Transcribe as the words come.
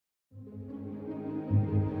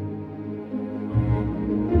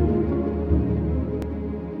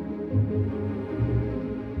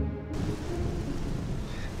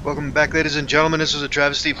Welcome back, ladies and gentlemen. This is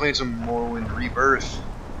AhTravesty playing some Morrowind Rebirth.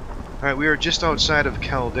 Alright, we are just outside of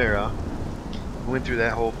Caldera. We went through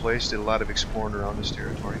that whole place, did a lot of exploring around this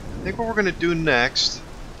territory. I think what we're going to do next...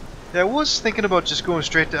 Yeah, I was thinking about just going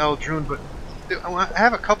straight to Aldrune, but I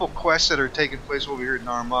have a couple quests that are taking place over here at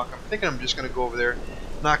Narmak. I'm thinking I'm just going to go over there,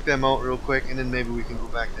 knock them out real quick, and then maybe we can go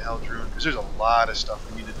back to Aldrune, because there's a lot of stuff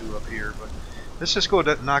we need to do up here. But let's just go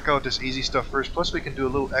knock out this easy stuff first, plus we can do a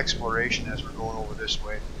little exploration as we're going over this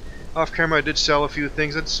way. Off camera I did sell a few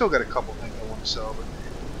things. I've still got a couple things I want to sell, but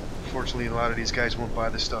unfortunately a lot of these guys won't buy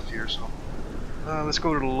this stuff here, so let's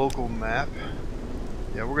go to the local map.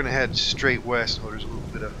 Yeah, we're gonna head straight west. Oh, there's a little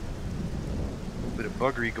bit of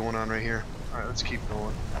buggery going on right here. Alright, let's keep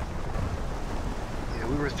going. Yeah,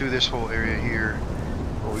 we were through this whole area here.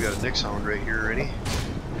 Oh, we got a Nix Hound right here already.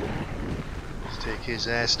 Let's take his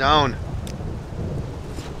ass down.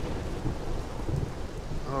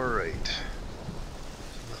 Alright.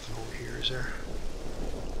 Nothing over here, is there?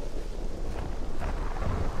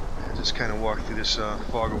 I just kind of walk through this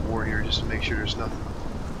fog of war here just to make sure there's nothing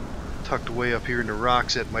tucked away up here in the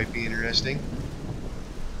rocks that might be interesting.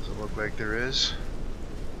 Doesn't look like there is.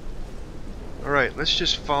 Alright, let's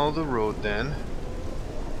just follow the road then.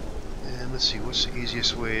 And let's see, what's the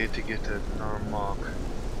easiest way to get to Narmak?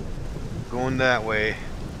 Going that way.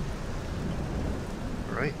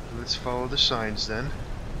 Alright, let's follow the signs then.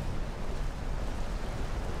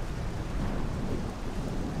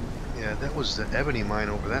 Yeah, that was the ebony mine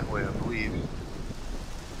over that way, I believe.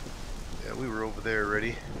 Yeah, we were over there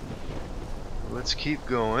already. Let's keep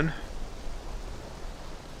going.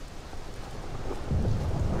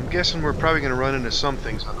 I'm guessing we're probably going to run into some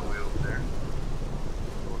things on the way over there.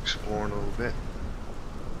 We'll explore a little bit.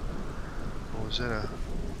 Oh, is that a...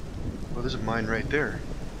 Oh, there's a mine right there.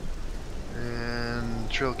 And the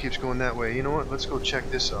trail keeps going that way. You know what? Let's go check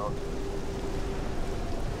this out.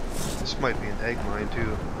 This might be an egg mine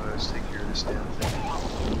too. Let's take care of this damn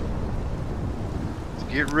thing. Let's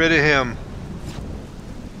get rid of him.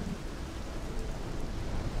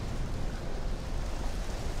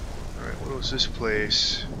 Alright, what was this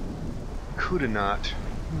place? Kudanat.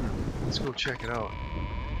 Let's go check it out.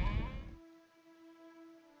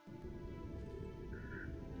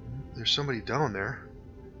 There's somebody down there.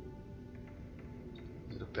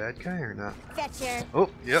 Is it a bad guy or not? Fetcher. Oh,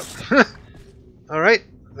 yep. Alright.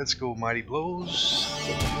 Let's go, mighty blows.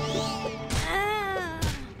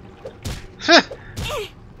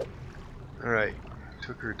 Alright,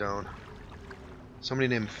 took her down. Somebody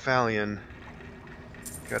named Fallion.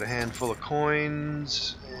 Got a handful of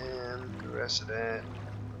coins, and the rest of that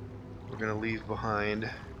we're gonna leave behind.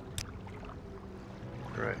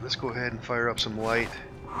 Alright, let's go ahead and fire up some light.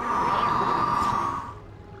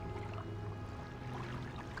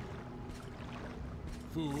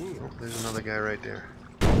 Oh, there's another guy right there.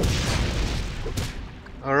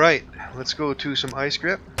 Alright, let's go to some ice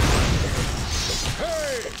grip.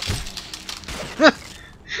 Hey!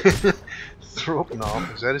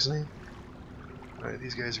 Thropnolf, is that his name? Alright,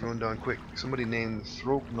 these guys are going down quick. Somebody named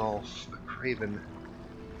Thropnolf the Craven.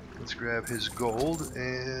 Let's grab his gold,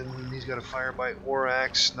 and he's got a fire by ore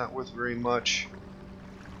axe, not worth very much.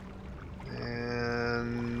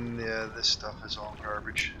 And yeah, this stuff is all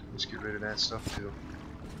garbage. Let's get rid of that stuff too.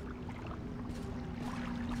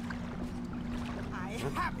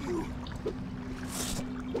 Have you?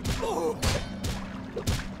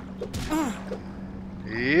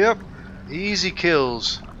 Yep, easy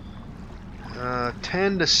kills.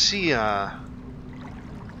 10 to Sia.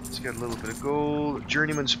 It's got a little bit of gold.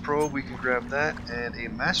 Journeyman's probe, we can grab that, and a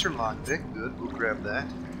master lockpick. Good, we'll grab that.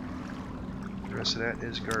 The rest of that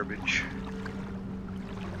is garbage.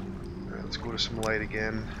 Alright, let's go to some light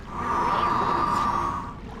again.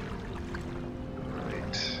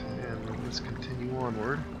 Alright, and let's continue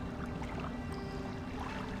onward.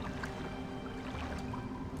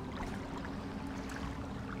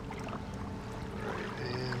 Alright,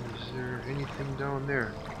 and is there anything down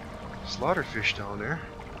there? Slaughterfish down there.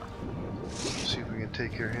 Let's see if we can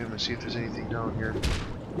take care of him and see if there's anything down here.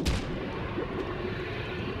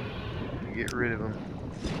 Get rid of him.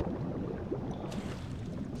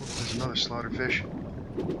 There's another slaughterfish.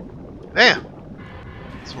 Bam!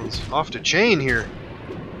 This one's off the chain here.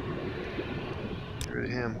 Get rid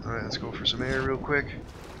of him. Alright, let's go for some air real quick.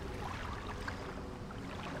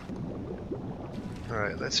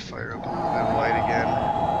 Alright, let's fire up a little bit of light again.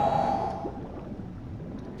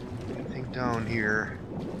 Anything down here?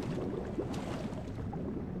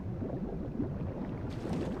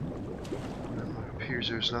 It appears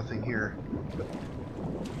there's nothing here.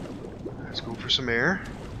 Let's go for some air.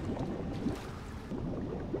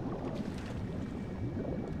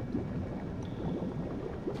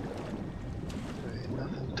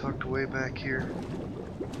 way back here.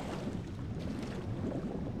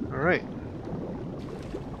 Alright.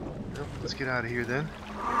 Well, let's get out of here then.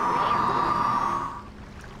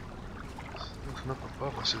 There's nothing up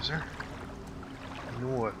above us, is there? You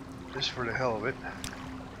know what? Just for the hell of it.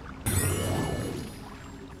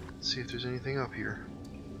 Let's see if there's anything up here.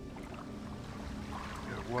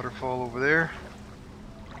 Got a waterfall over there.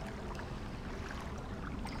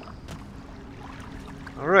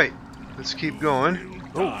 Alright, let's keep going.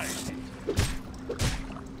 Oh.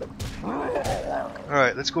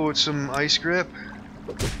 Alright, let's go with some ice grip.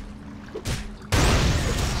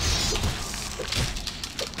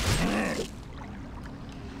 Yeah,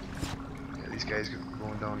 these guys are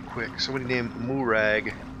going down quick. Somebody named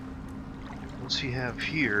Murag. What's he have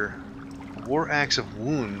here? War Axe of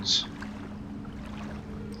Wounds.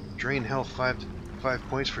 Drain health 5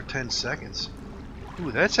 points for 10 seconds.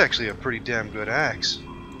 Ooh, that's actually a pretty damn good axe.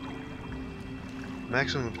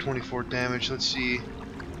 Maximum of 24 damage. Let's see.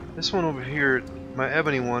 This one over here, my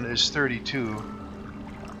ebony one, is 32.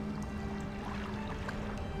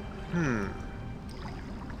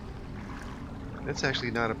 That's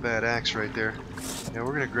actually not a bad axe right there. Yeah,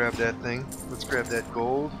 we're gonna grab that thing. Let's grab that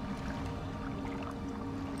gold.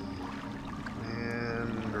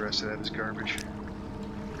 And the rest of that is garbage.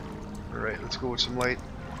 Alright, let's go with some light.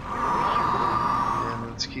 And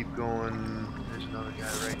let's keep going. There's another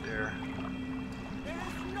guy right there.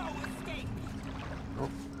 Oh,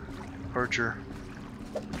 Archer.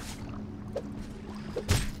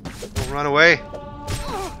 Don't run away!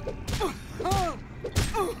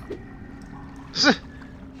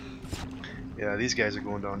 Yeah, these guys are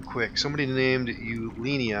going down quick. Somebody named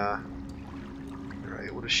Eulenia.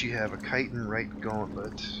 Alright, what does she have? A chitin right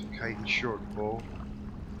gauntlet, chitin short bow.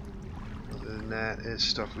 Other than that, it's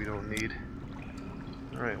stuff we don't need.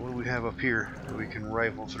 Alright, what do we have up here that we can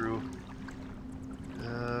rifle through?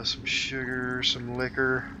 Some sugar, some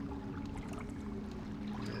liquor.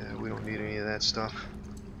 Yeah, we don't need any of that stuff.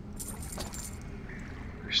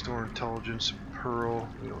 Restore intelligence, pearl.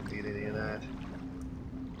 We don't need any of that.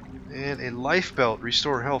 And a life belt.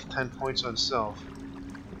 Restore health 10 points on self.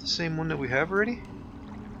 The same one that we have already?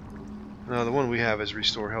 No, the one we have is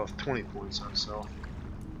restore health 20 points on self.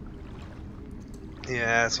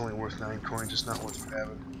 Yeah, it's only worth 9 coins. It's not worth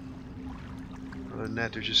having. Other than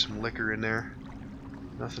that, there's just some liquor in there.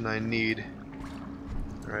 Nothing I need.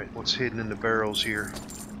 Alright, what's hidden in the barrels here?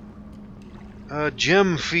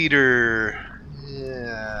 Gem feeder.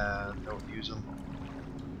 Yeah, don't use them.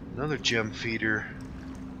 Another gem feeder.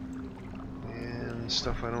 And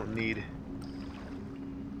stuff I don't need.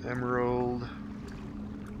 Emerald.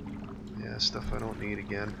 Yeah, stuff I don't need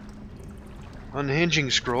again.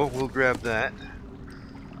 Unhinging scroll, we'll grab that.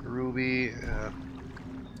 Ruby.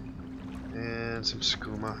 And some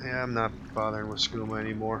skooma. Yeah, I'm not bothering with skooma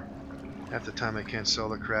anymore. Half the time I can't sell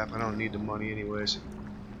the crap. I don't need the money anyways.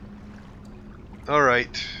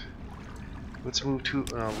 Alright. Let's move to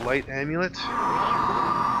light amulet.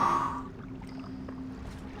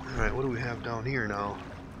 Alright, what do we have down here now?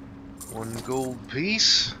 1 gold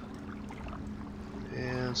piece.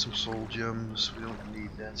 And some soul gems. We don't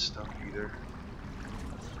need that stuff either.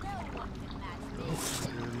 Oh,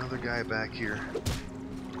 and another guy back here.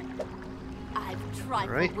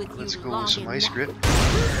 Alright, let's go with some ice grip.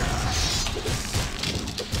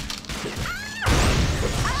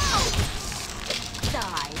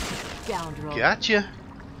 Gotcha!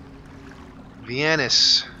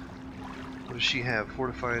 Viannis. What does she have?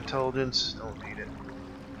 Fortified intelligence? Don't need it.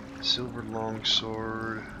 Silver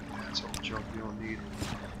longsword. That's all junk we don't need.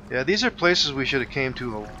 Yeah, these are places we should have came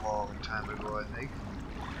to a long time ago, I think.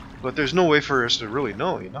 But there's no way for us to really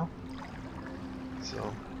know, you know?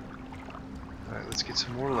 So... Alright, let's get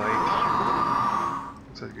some more light.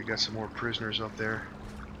 Looks like we got some more prisoners up there.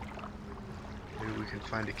 Maybe we can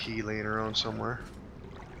find a key laying around somewhere.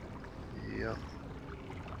 Yep.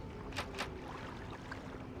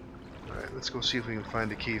 Alright, let's go see if we can find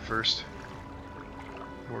a key first.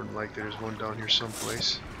 More than likely there's one down here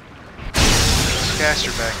someplace. There's a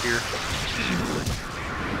caster back here.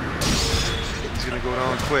 He's gonna go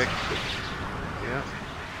down quick. Yeah.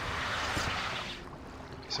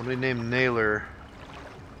 Somebody named Naylor.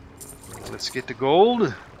 Let's get the gold.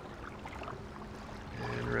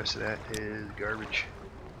 And the rest of that is garbage.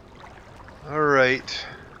 Alright.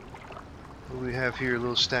 What do we have here? A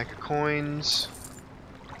little stack of coins.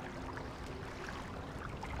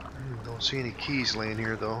 Don't see any keys laying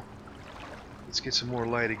here though. Let's get some more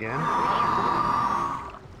light again.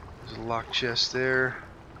 There's a locked chest there.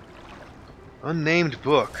 Unnamed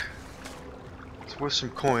book. It's worth some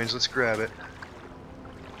coins. Let's grab it.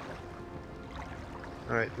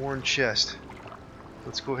 Alright, worn chest.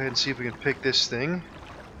 Let's go ahead and see if we can pick this thing.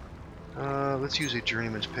 Let's use a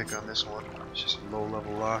journeyman's pick on this one. It's just a low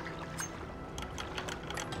level lock.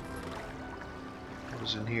 What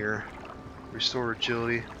was in here? Restore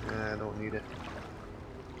agility. I don't need it.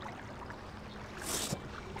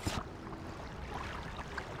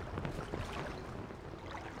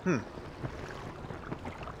 Alright,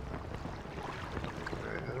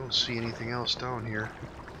 I don't see anything else down here.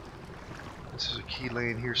 This is a key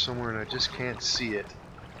laying here somewhere and I just can't see it.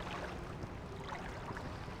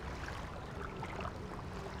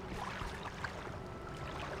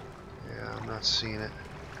 Yeah, I'm not seeing it.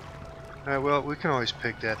 Alright, well, we can always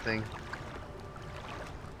pick that thing.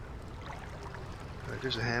 Alright,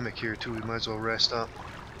 there's a hammock here too, we might as well rest up.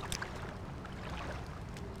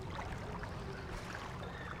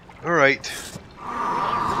 Alright.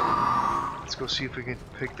 Let's go see if we can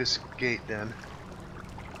pick this gate then.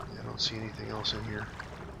 I don't see anything else in here.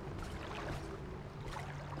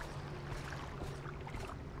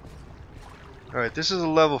 Alright, this is a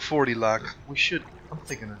level 40 lock. We should... I'm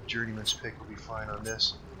thinking a journeyman's pick will be fine on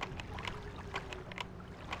this.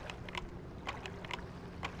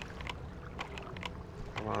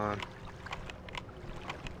 Come on.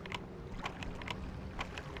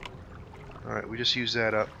 Alright, we just used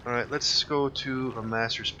that up. Alright, let's go to a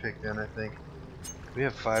master's pick then, I think. We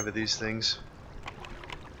have 5 of these things.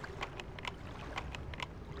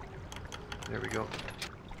 There we go.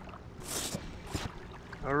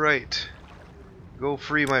 Alright. Go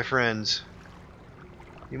free, my friends.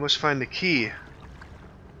 You must find the key.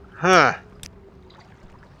 Huh.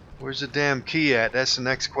 Where's the damn key at? That's the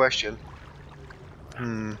next question.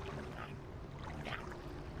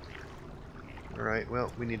 Alright,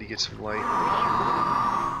 well, we need to get some light.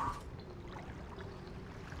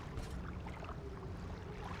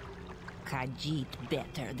 Khajiit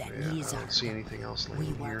better than Yeah, lizard. I don't see anything else We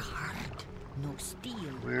laying work here. hard. No steal.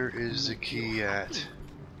 Where is the key at?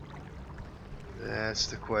 That's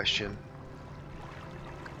the question.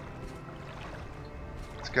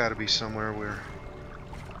 It's got to be somewhere we're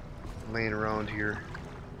laying around here.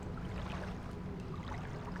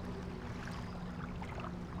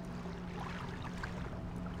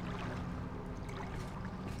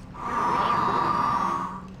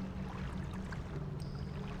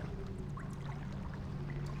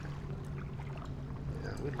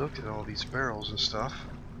 Yeah, we looked at all these barrels and stuff.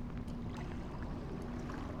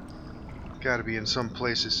 Got to be in some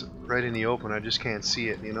places right in the open. I just can't see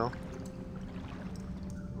it, you know.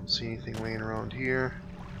 Don't see anything laying around here.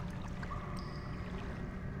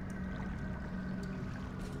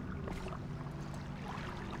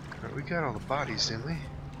 Alright, we got all the bodies, didn't we?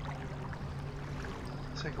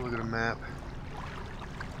 Let's take a look at a map.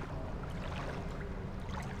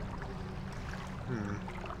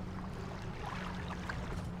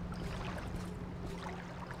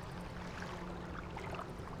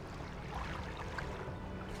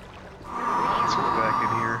 Let's go back in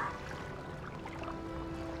here.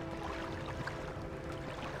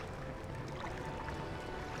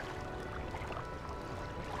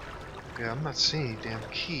 Yeah, I'm not seeing any damn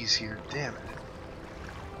keys here, damn it.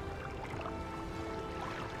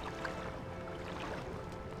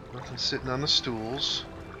 Nothing sitting on the stools.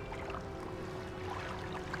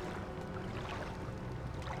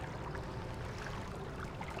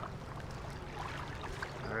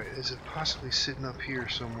 Alright, is it possibly sitting up here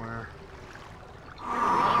somewhere?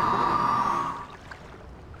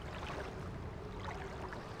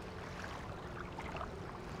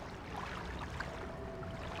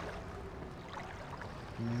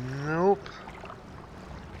 Nope.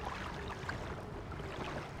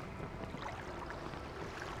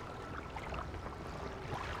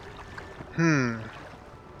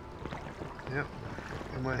 Yep.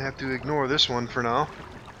 I might have to ignore this one for now.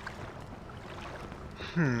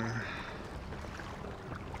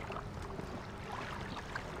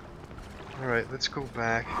 Alright, let's go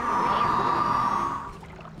back. I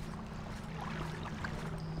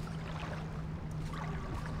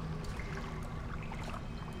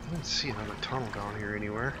don't see another tunnel down here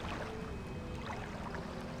anywhere.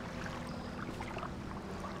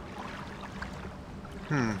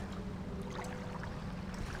 I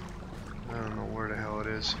don't know where the hell it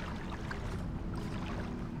is.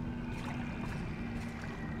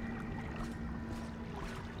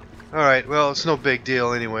 Alright, well, it's no big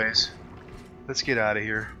deal anyways. Let's get out of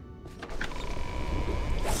here.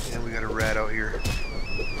 And we got a rat out here.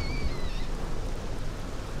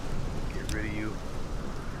 Get rid of you.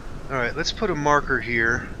 Alright, let's put a marker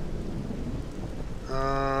here.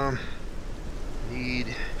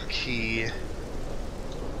 Need key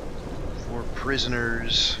for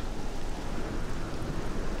prisoners.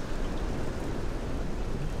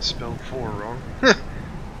 Spelled 4 wrong.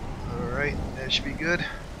 Alright, that should be good.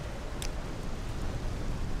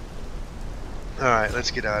 Alright, let's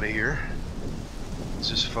get out of here. Let's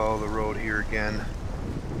just follow the road here again.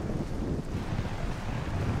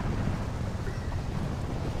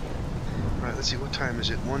 Alright, let's see, what time is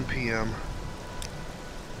it? 1 p.m.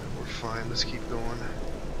 We're fine, let's keep going.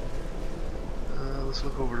 Let's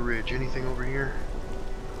look over the ridge. Anything over here?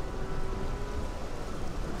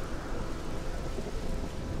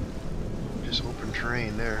 Just open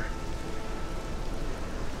terrain there.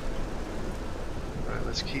 Alright,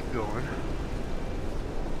 let's keep going.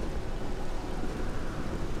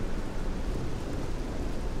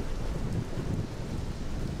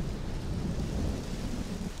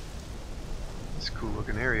 It's a cool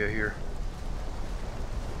looking area here.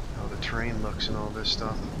 How the terrain looks and all this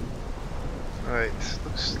stuff. Alright,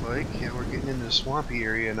 looks like, yeah, we're getting into the swampy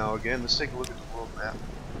area now again. Let's take a look at the world map.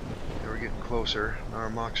 Yeah, we're getting closer.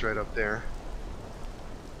 Narmok's right up there.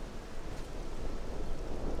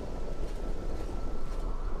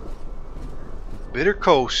 Bitter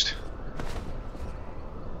Coast.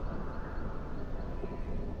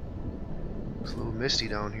 It's a little misty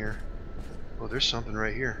down here. Oh, there's something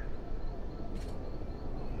right here.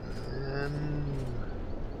 And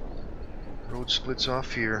road splits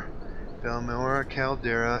off here. Belmora,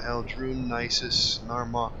 Caldera, Eldrune, Nisus,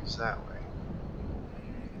 Narmok is that way.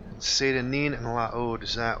 Satanin and Laod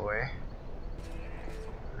is that way.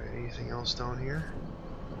 Alright, anything else down here?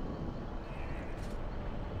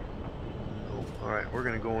 Nope. Alright, we're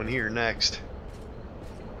gonna go in here next.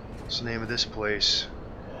 What's the name of this place?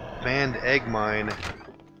 Band Egg Mine.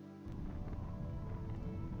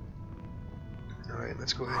 Alright,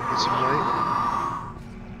 let's go ahead and get some light.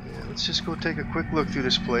 Yeah, let's just go take a quick look through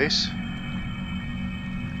this place.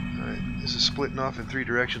 Alright, this is splitting off in 3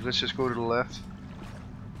 directions. Let's just go to the left.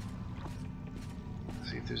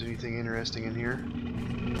 See if there's anything interesting in here.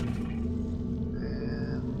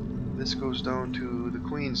 And this goes down to the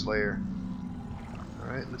Queen's Lair.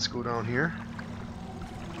 Alright, let's go down here.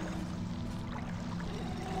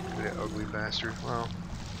 Look at that ugly bastard. Wow.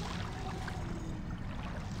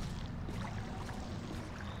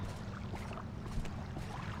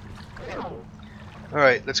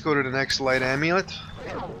 Alright, let's go to the next light amulet.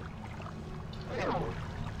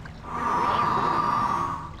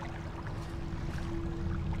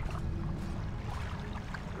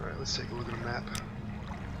 Alright, let's take a look at the map.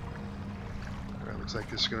 Alright, looks like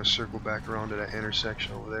this is going to circle back around to that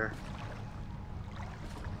intersection over there.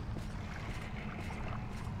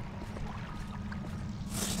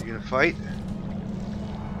 You gonna fight?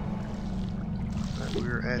 Alright,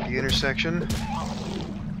 we're at the intersection.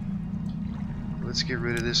 Let's get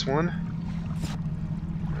rid of this one.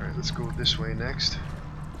 Alright, let's go this way next.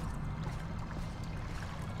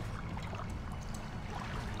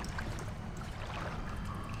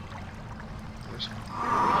 There's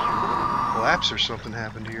a collapse or something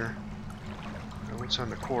happened here. What's on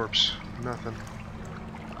the corpse? Nothing.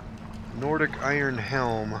 Nordic Iron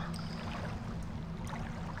Helm. I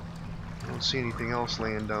don't see anything else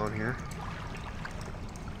laying down here.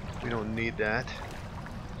 We don't need that.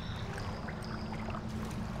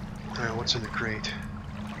 Alright, what's in the crate?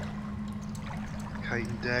 Kite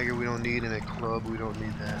and dagger we don't need, and a club we don't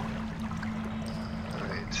need that.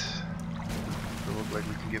 Alright. Doesn't look like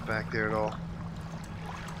we can get back there at all.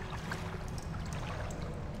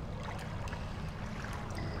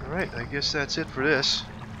 Alright, I guess that's it for this.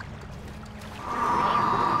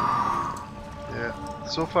 Yeah,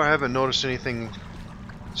 so far I haven't noticed anything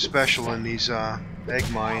special in these egg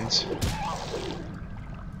mines.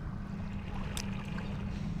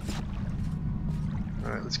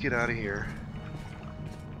 Alright, let's get out of here.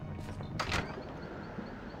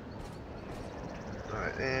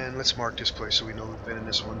 Alright, and let's mark this place so we know we've been in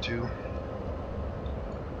this one too.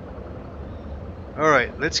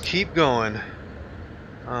 Alright, let's keep going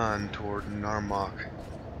on toward Narmok.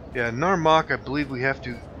 Yeah, Narmok, I believe we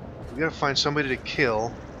gotta find somebody to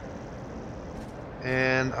kill.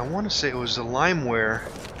 And I want to say it was the limeware.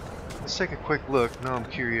 Let's take a quick look. Now I'm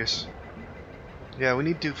curious. Yeah, we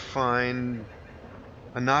need to find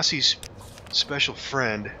Anasi's special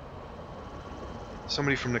friend.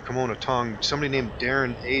 Somebody from the Kimona Tong. Somebody named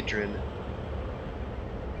Darren Adrian.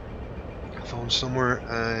 I found somewhere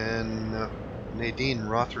in Nadine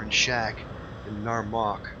Rothran Shack in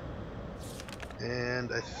Narmok.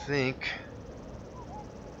 And I think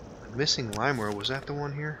missing limeware, was that the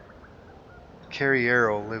one here?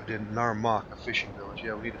 Carriero lived in Narmok, a fishing village.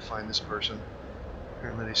 Yeah, we need to find this person.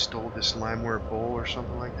 Apparently they stole this limeware bowl or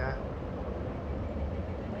something like that.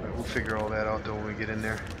 Right, we'll figure all that out though when we get in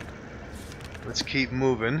there. Let's keep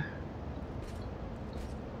moving.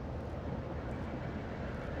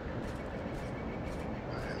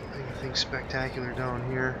 Nothing spectacular down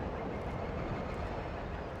here.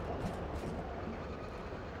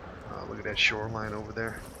 Oh, look at that shoreline over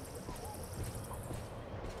there.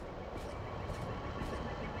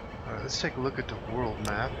 Alright, let's take a look at the world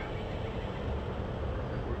map.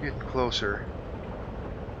 We're getting closer.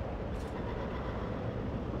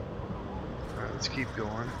 Alright, let's keep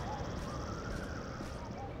going.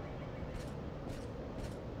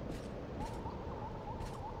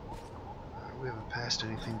 We haven't passed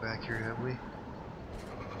anything back here, have we?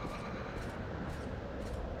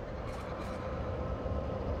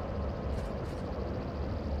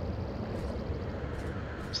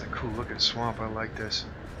 It's a cool looking swamp. I like this.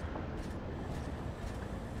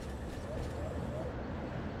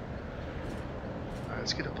 Alright,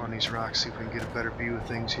 let's get up on these rocks, see if we can get a better view of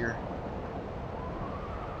things here.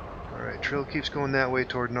 Alright, trail keeps going that way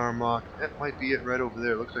toward Narmok. That might be it right over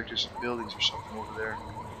there. Looks like there's some buildings or something over there.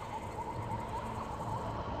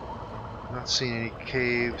 Not seeing any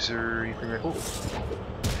caves or anything like. Oh,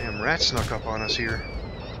 damn rat snuck up on us here.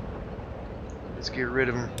 Let's get rid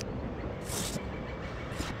of him.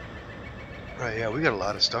 Right, yeah, we got a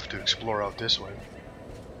lot of stuff to explore out this way.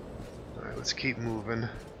 Alright, let's keep moving.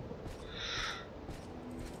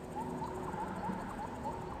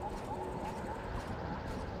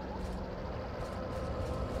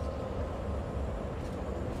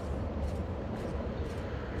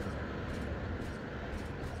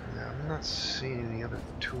 Not seeing any other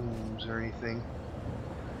tombs or anything.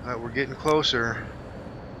 Alright, we're getting closer.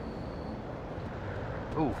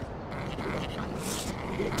 Ooh.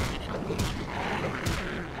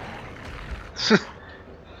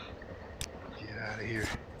 Get out of here.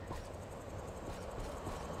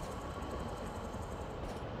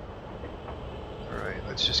 Alright,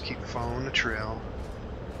 let's just keep following the trail.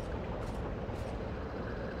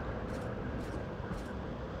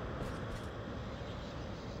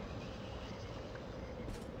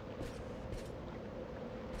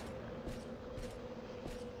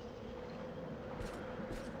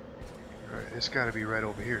 It's got to be right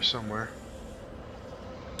over here somewhere.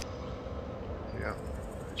 Yeah,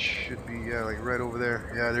 it should be, yeah, like right over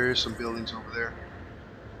there. Yeah, there is some buildings over there.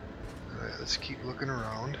 Alright, let's keep looking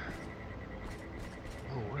around.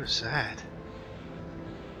 Oh, what is that?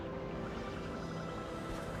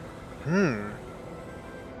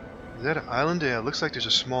 Is that an island? Yeah, it looks like there's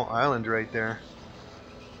a small island right there.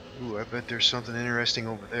 Ooh, I bet there's something interesting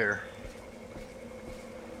over there.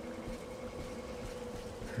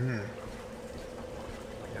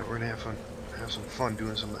 Yeah, we're gonna have some fun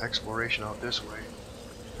doing some exploration out this way.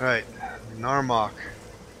 Alright, Narmok.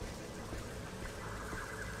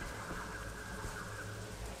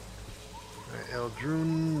 Right,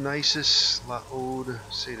 Eldrun, Nisus, Laod,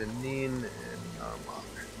 Sedanin, and Narmok.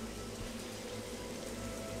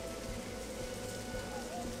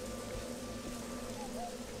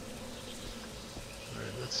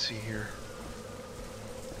 Alright, let's see here.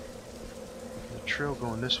 The trail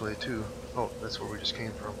going this way too. Oh, that's where we just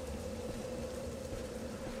came from.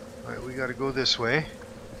 Alright, we gotta go this way.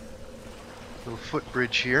 Little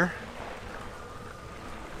footbridge here.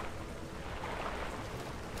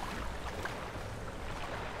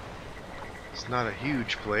 It's not a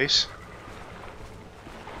huge place.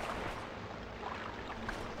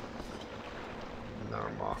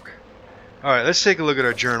 Narmok. Alright, let's take a look at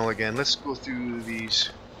our journal again. Let's go through these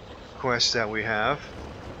quests that we have.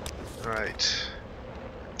 Alright.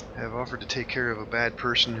 Have offered to take care of a bad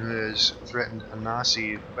person who has threatened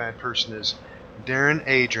Anasi. The bad person is Darren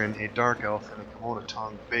Adrian, a dark elf and a kimono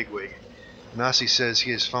tongue bigwig. Anasi says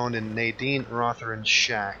he is found in Nadine Rotherin's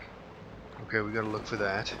shack. Okay, we gotta look for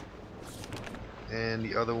that. And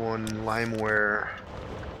the other one, Limeware,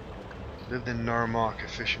 lived in Narmok, a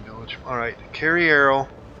fishing village. Alright, Carrie Arrow.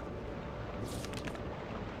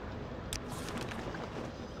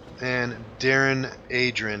 And Darren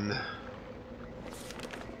Adrian.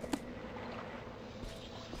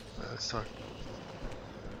 Let's talk.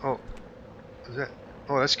 Oh, is that?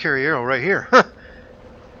 Oh, that's Carrie Arrow right here.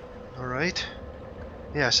 All right.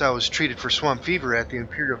 Yes, I was treated for swamp fever at the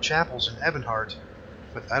Imperial Chapels in Ebonheart,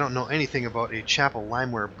 but I don't know anything about a chapel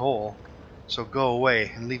limeware bowl. So go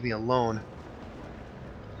away and leave me alone.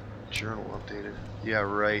 Journal updated. Yeah,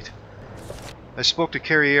 right. I spoke to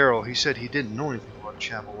Carrie Arrow. He said he didn't know anything about a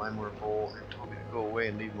chapel limeware bowl and told me to go away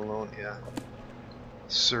and leave him alone. Yeah.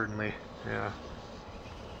 Certainly. Yeah.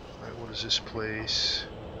 Alright, what is this place?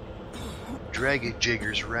 Drag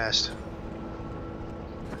Jigger's Rest.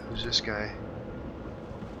 Who's this guy?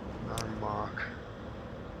 Narmok.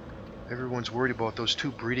 Everyone's worried about those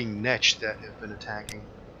two breeding netch that have been attacking.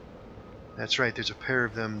 That's right, there's a pair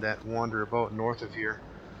of them that wander about north of here.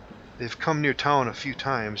 They've come near town a few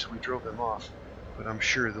times. We drove them off, but I'm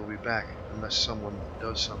sure they'll be back unless someone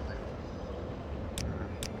does something.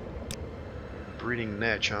 Breeding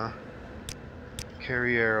Netch, huh?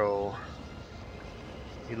 Carriero.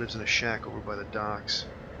 He lives in a shack over by the docks.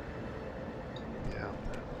 Yeah.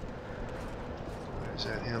 Is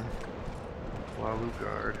that him?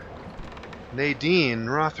 Walugard. Nadine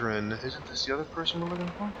Rothran. Isn't this the other person we're looking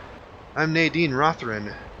for? I'm Nadine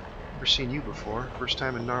Rothran. Never seen you before. First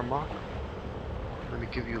time in Narmak. Let me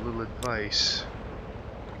give you a little advice.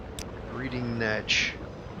 Breeding Netch.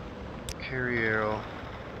 Carriero.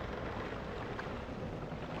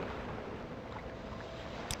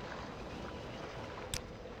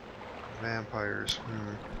 Vampires.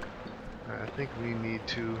 I think we need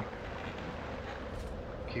to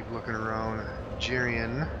keep looking around.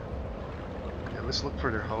 Jerian. Yeah, let's look for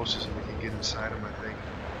their houses and we can get inside them, I think.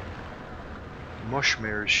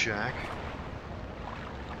 Mushmare's shack.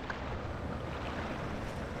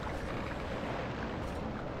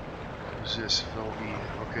 Who's this? Velvi.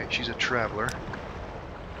 Okay, she's a traveler.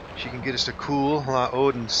 She can get us to Cool, La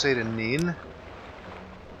Ode, and Sedanin.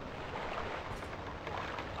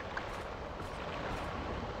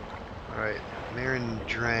 Alright, Marin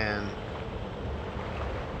Dran.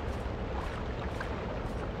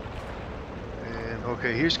 And,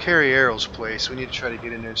 okay, here's Carriero's place. We need to try to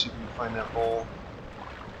get in there and see if we can find that hole.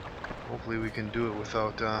 Hopefully we can do it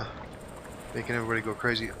without making everybody go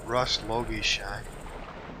crazy. Rust Logi's shack.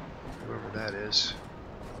 Whoever that is.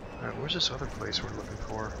 Alright, where's this other place we're looking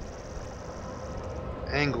for?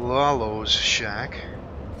 Anglalo's shack.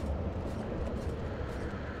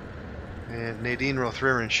 And Nadine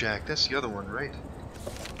Rothraren's shack. That's the other one, right?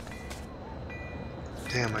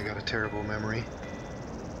 Damn, I got a terrible memory.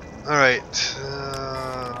 Alright.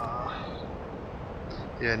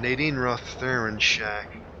 Yeah, Nadine Rothraren's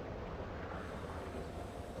shack.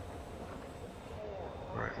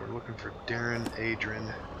 Alright, we're looking for Darren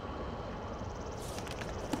Adrian.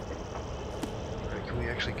 Alright, can we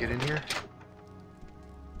actually get in here?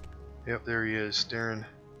 Yep, there he is, Darren.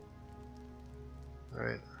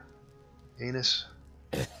 Alright. Anus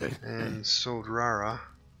and Sodrara.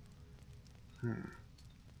 Alright,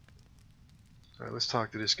 let's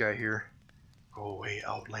talk to this guy here. Go away,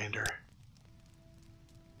 Outlander.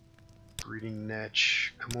 Breeding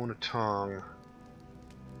Netch. Kimona Tong.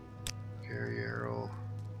 Carriero.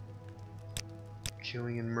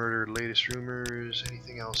 Killing and murder. Latest rumors.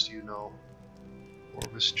 Anything else do you know?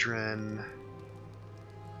 Orvis Dren.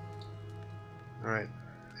 Alright.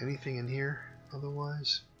 Anything in here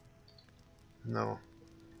otherwise? No.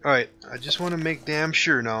 Alright, I just want to make damn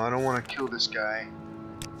sure now. I don't want to kill this guy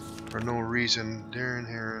for no reason. Darren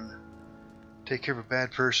Heron. Take care of a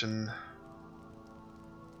bad person.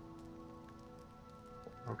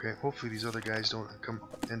 Okay, hopefully these other guys don't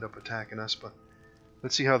end up attacking us, but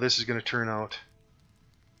let's see how this is going to turn out.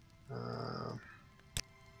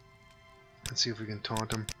 Let's see if we can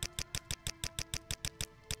taunt him.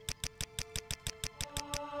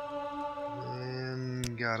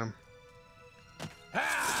 And got him.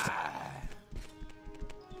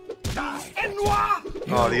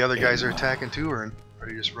 Oh, the other guys are attacking too, or are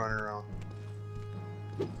they just running around?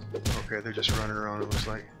 Okay, they're just running around, it looks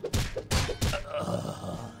like.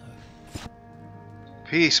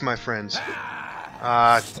 Peace, my friends.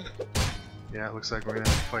 Yeah, it looks like we're gonna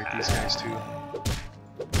have to fight these guys too.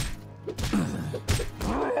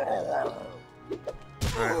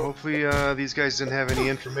 Alright, hopefully these guys didn't have any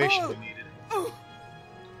information we needed.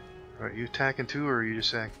 Alright, you attacking too, or are you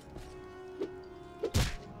just acting?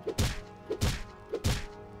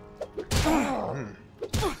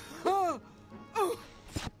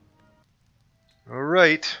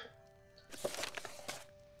 Alright.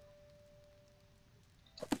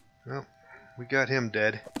 Well, we got him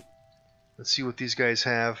dead. Let's see what these guys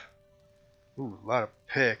have. Ooh, a lot of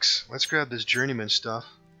picks. Let's grab this journeyman stuff.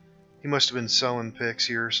 He must have been selling picks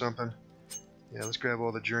here or something. Yeah, let's grab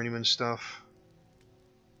all the journeyman stuff.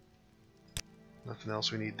 Nothing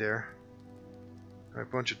else we need there. Alright,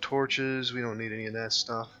 a bunch of torches. We don't need any of that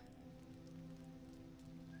stuff.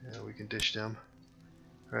 Yeah, we can ditch them.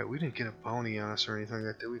 Alright, we didn't get a bounty on us or anything like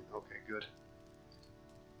that, did we? Okay, good.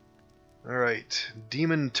 Alright,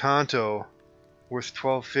 Demon Tonto. Worth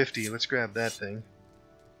 $12.50. Let's grab that thing.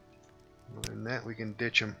 Other than that, we can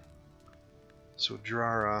ditch him. So,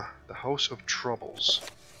 Drara, the House of Troubles.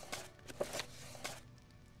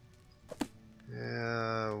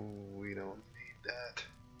 Yeah, we don't need that.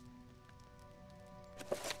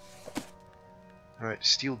 Alright,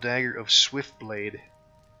 Steel Dagger of Swiftblade.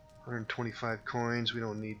 125 coins, we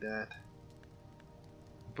don't need that.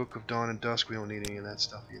 Book of Dawn and Dusk, we don't need any of that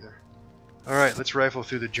stuff either. Alright, let's rifle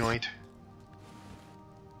through the joint.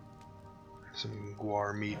 Some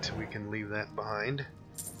guar meat, we can leave that behind.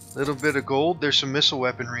 Little bit of gold. There's some missile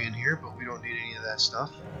weaponry in here, but we don't need any of that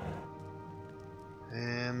stuff.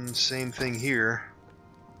 And same thing here.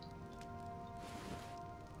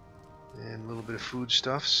 And a little bit of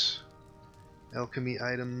foodstuffs. Alchemy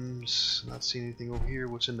items. Not seeing anything over here.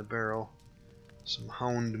 What's in the barrel? Some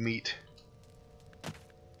hound meat.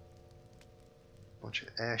 Bunch of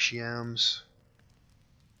ash yams.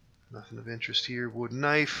 Nothing of interest here. Wood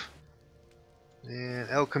knife. And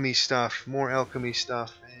alchemy stuff. More alchemy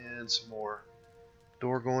stuff. And some more.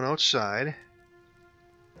 Door going outside.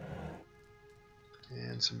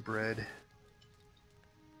 And some bread.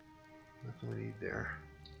 Nothing we need there.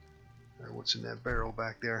 Alright, what's in that barrel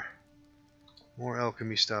back there? More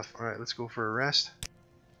alchemy stuff. Alright, let's go for a rest.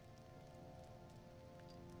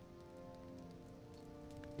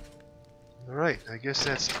 Alright, I guess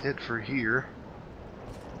that's it for here.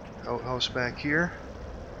 Outhouse back here.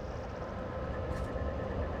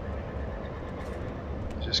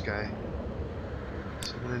 This guy.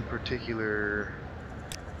 Someone in particular.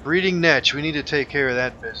 Breeding Netch, we need to take care of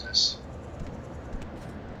that business.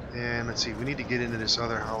 And let's see, we need to get into this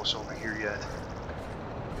other house over here yet.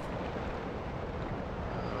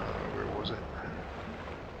 Where was it?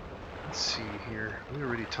 Let's see here. We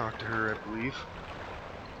already talked to her, I believe.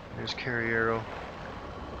 There's Carriero.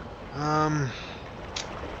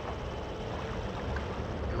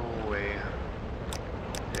 Go away.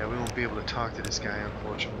 Yeah, we won't be able to talk to this guy,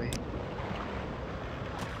 unfortunately.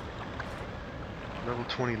 Level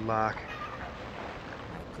 20 lock.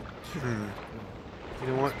 You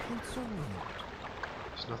know what?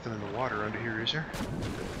 There's nothing in the water under here, is there?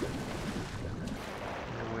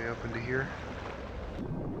 No way up into here.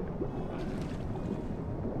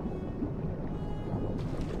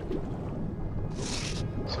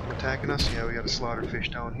 Something attacking us? Yeah, we got a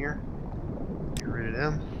slaughterfish down here. Get rid of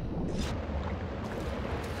them.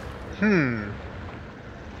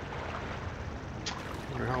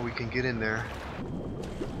 Wonder how we can get in there.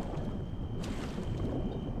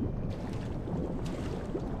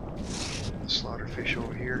 Slaughterfish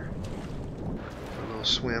over here. For a little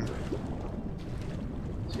swim.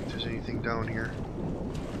 See if there's anything down here.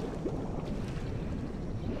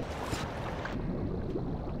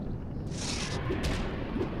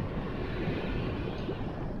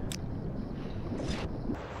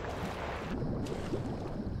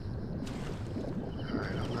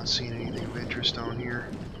 Alright, I'm not seeing anything of interest down here.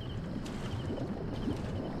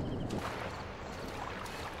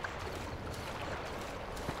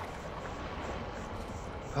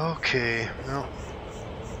 Okay, well.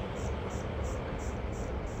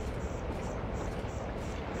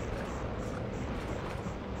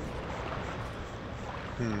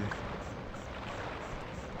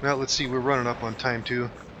 Well, let's see, we're running up on time too.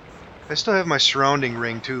 I still have my surrounding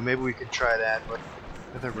ring too, maybe we could try that, but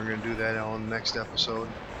I think we're going to do that all in the next episode.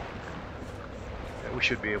 Yeah, we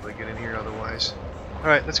should be able to get in here otherwise.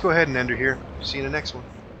 Alright, let's go ahead and end her here. See you in the next one.